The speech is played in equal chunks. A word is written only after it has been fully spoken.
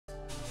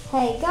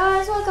Hey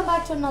guys, welcome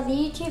back to another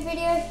YouTube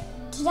video.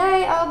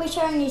 Today I'll be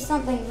showing you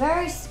something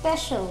very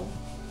special.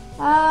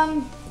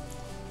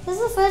 This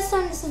is the first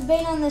time this has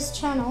been on this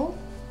channel.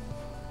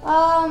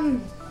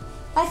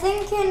 I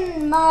think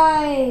in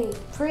my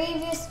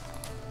previous,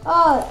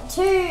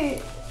 two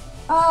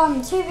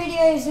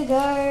videos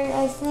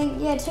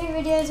ago, two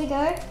videos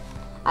ago,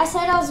 I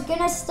said I was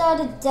gonna start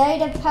a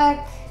data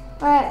pack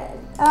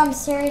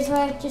series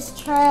where I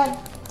just try out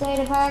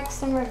data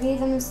packs and review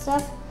them and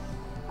stuff.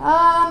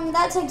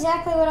 That's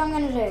exactly what I'm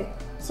gonna do.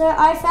 So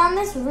I found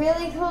this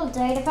really cool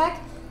data pack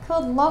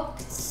called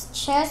Locked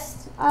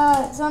Chest.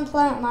 It's on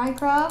Planet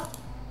Minecraft.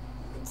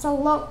 It's a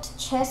locked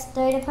chest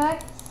data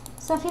pack.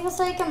 Some people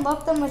say you can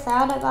lock them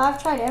without it, but I've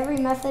tried every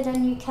method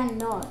and you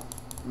cannot.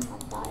 Oh,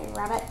 die,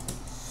 rabbit.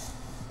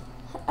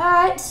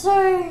 Alright,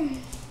 so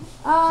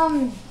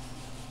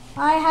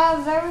I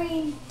have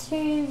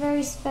two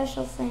very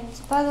special things.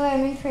 By the way,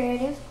 I'm in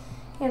creative.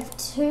 You have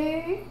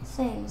two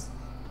things.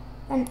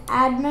 An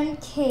admin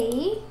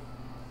key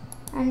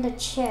and a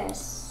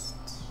chest.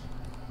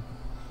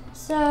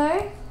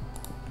 So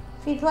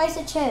if you place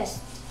a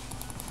chest,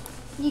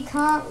 you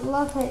can't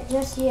lock it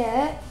just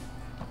yet.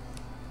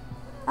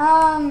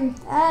 And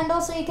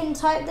also you can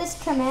type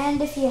this command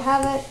if you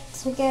have it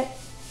to get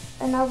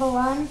another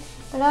one,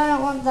 but I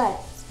don't want that.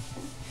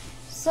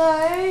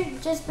 So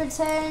just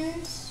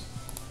pretend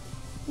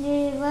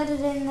you let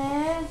it in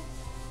there,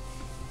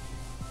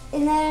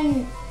 and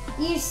then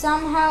you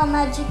somehow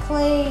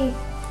magically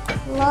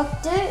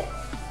locked it.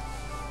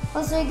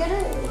 Also, you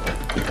gotta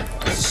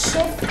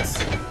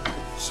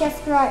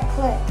shift right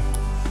click.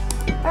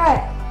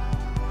 Alright,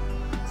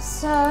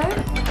 so,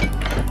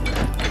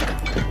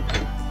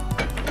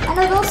 and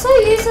it also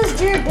uses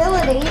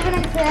durability even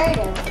in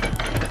creative.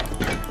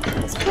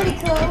 It's pretty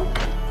cool,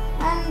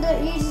 and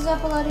it uses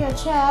up a lot of your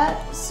chat.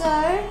 So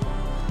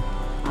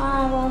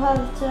I will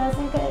have to, I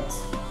think it's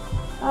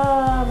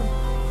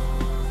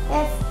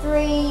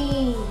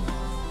F3.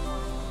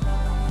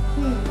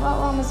 What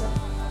one was it?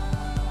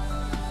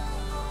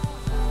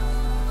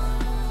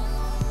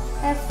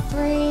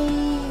 F3.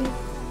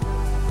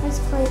 Let's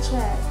clear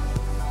chat.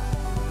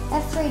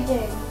 F3D.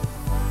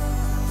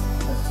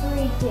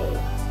 F3D.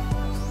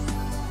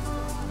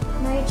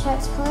 Now your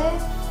chat's clear.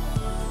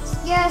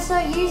 Yeah, so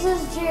it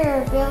uses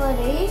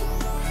durability.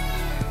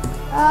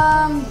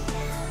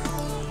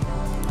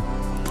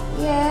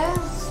 Yeah,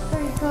 it's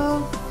pretty cool.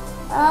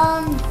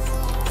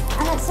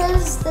 And it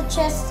says the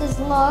chest is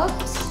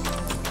locked,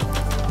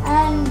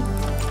 and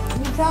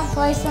you can't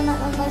place on it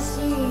unless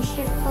you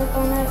shift click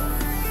on it.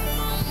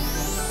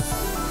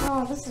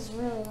 Oh, this is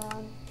really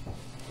loud.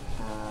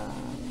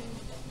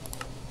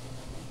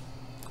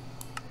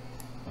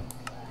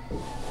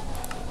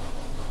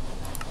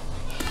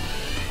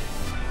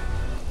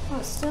 Oh,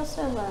 it's still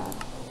so loud.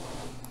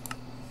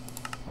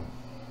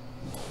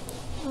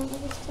 Oh, let me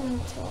just turn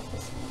it to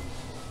office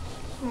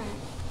now.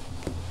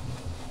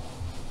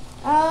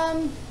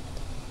 Alright.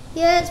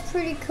 Yeah, it's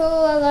pretty cool.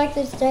 I like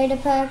this data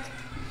pack.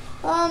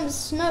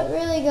 It's not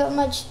really got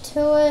much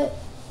to it.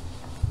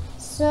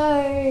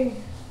 So,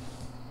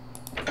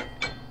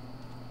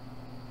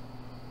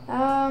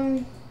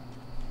 yeah,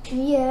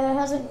 it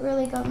hasn't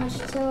really got much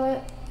to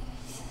it.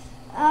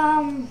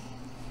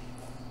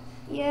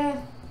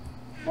 Yeah.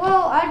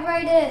 Well, I'd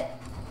rate it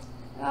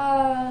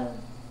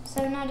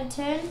 7 out of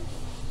 10.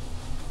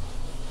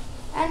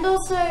 And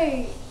also,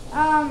 I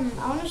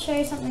want to show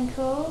you something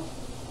cool.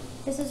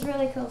 This is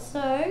really cool.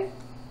 So,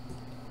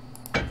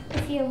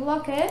 if you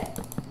lock it,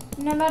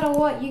 no matter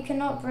what, you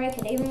cannot break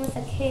it, even with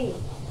a key,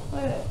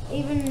 or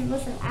even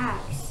with an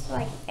axe,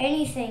 like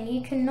anything, you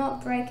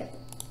cannot break it.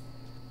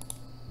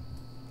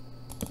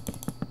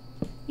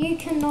 You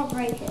cannot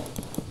break it.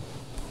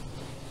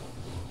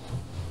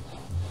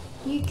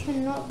 You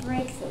cannot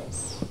break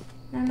this,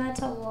 no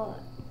matter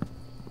what,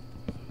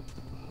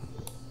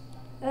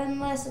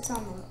 unless it's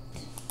unlocked.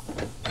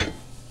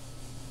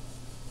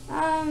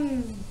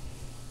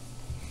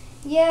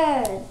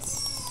 Yeah,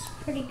 it's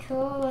pretty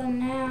cool, and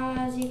now,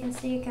 as you can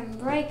see, you can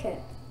break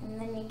it, and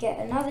then you get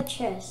another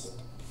chest.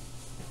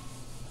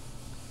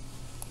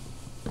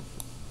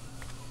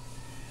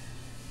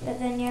 But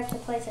then you have to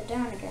place it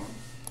down again.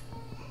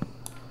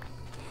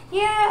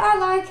 Yeah, I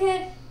like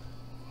it.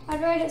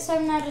 I'd rate it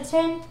 7 out of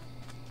 10.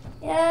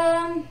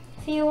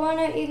 If you want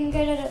it, you can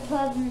get it at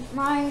Planet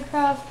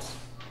Minecraft.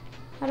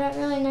 I don't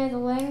really know the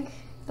link,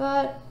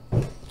 but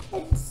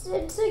it's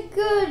a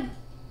good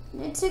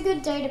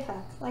data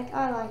pack. Like,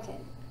 I like it.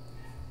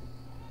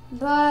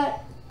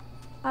 But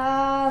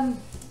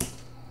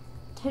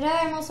today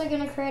I'm also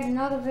going to create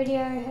another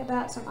video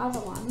about some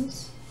other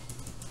ones.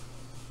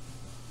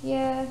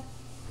 Yeah.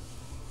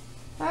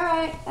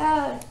 Alright,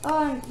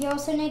 and you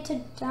also need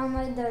to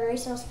download the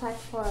resource pack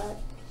for it.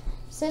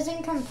 It says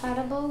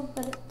incompatible,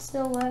 but it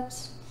still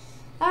works.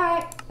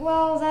 Alright,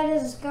 well, that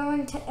is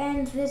going to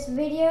end this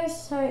video,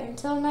 so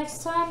until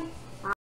next time,